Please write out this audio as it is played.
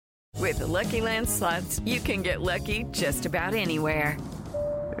With the Lucky Land Slots, you can get lucky just about anywhere.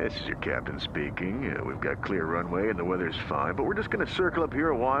 This is your captain speaking. We've got clear runway and the weather's fine, but we're just going to circle up here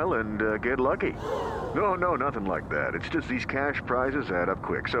a while and get lucky. No, nothing like that. It's just these cash prizes add up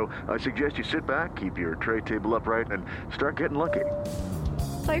quick. So I suggest you sit back, keep your tray table upright, and start getting lucky.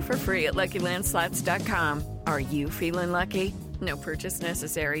 Play for free at LuckyLandSlots.com. Are you feeling lucky? No purchase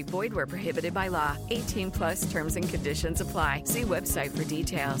necessary. Void where prohibited by law. 18 plus terms and conditions apply. See website for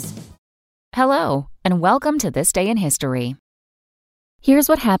details. Hello, and welcome to This Day in History. Here's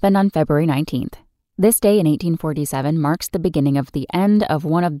what happened on February 19th. This day in 1847 marks the beginning of the end of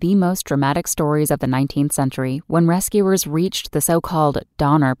one of the most dramatic stories of the 19th century when rescuers reached the so-called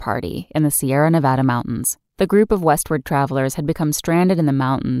Donner Party in the Sierra Nevada mountains. The group of westward travelers had become stranded in the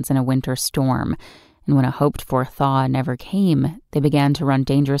mountains in a winter storm, and when a hoped-for thaw never came, they began to run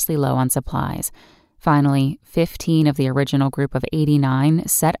dangerously low on supplies. Finally, 15 of the original group of 89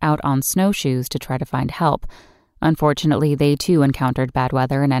 set out on snowshoes to try to find help. Unfortunately, they too encountered bad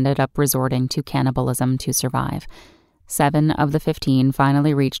weather and ended up resorting to cannibalism to survive. 7 of the 15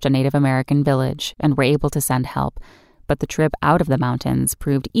 finally reached a Native American village and were able to send help, but the trip out of the mountains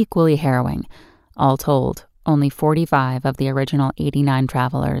proved equally harrowing. All told, only 45 of the original 89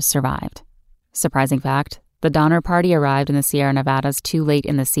 travelers survived. Surprising fact, the Donner Party arrived in the Sierra Nevadas too late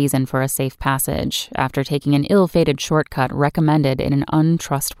in the season for a safe passage, after taking an ill-fated shortcut recommended in an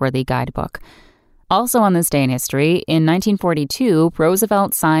untrustworthy guidebook. Also on this day in history, in 1942,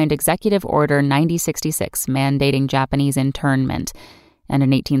 Roosevelt signed Executive Order 9066 mandating Japanese internment. And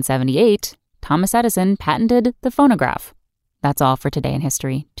in 1878, Thomas Edison patented the phonograph. That's all for today in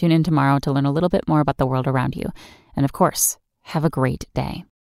history. Tune in tomorrow to learn a little bit more about the world around you. And of course, have a great day.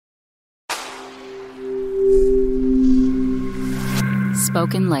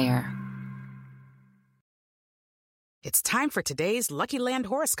 Spoken Layer. It's time for today's Lucky Land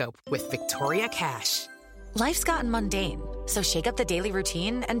horoscope with Victoria Cash. Life's gotten mundane, so shake up the daily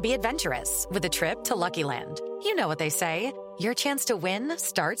routine and be adventurous with a trip to Lucky Land. You know what they say, your chance to win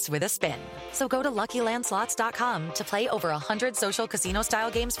starts with a spin. So go to LuckyLandSlots.com to play over 100 social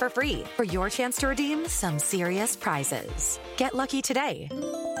casino-style games for free for your chance to redeem some serious prizes. Get lucky today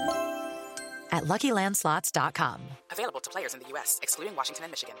at LuckyLandSlots.com. Available to players in the U.S., excluding Washington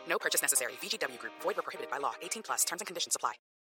and Michigan. No purchase necessary. VGW Group. Void where prohibited by law. 18 plus. Terms and conditions apply.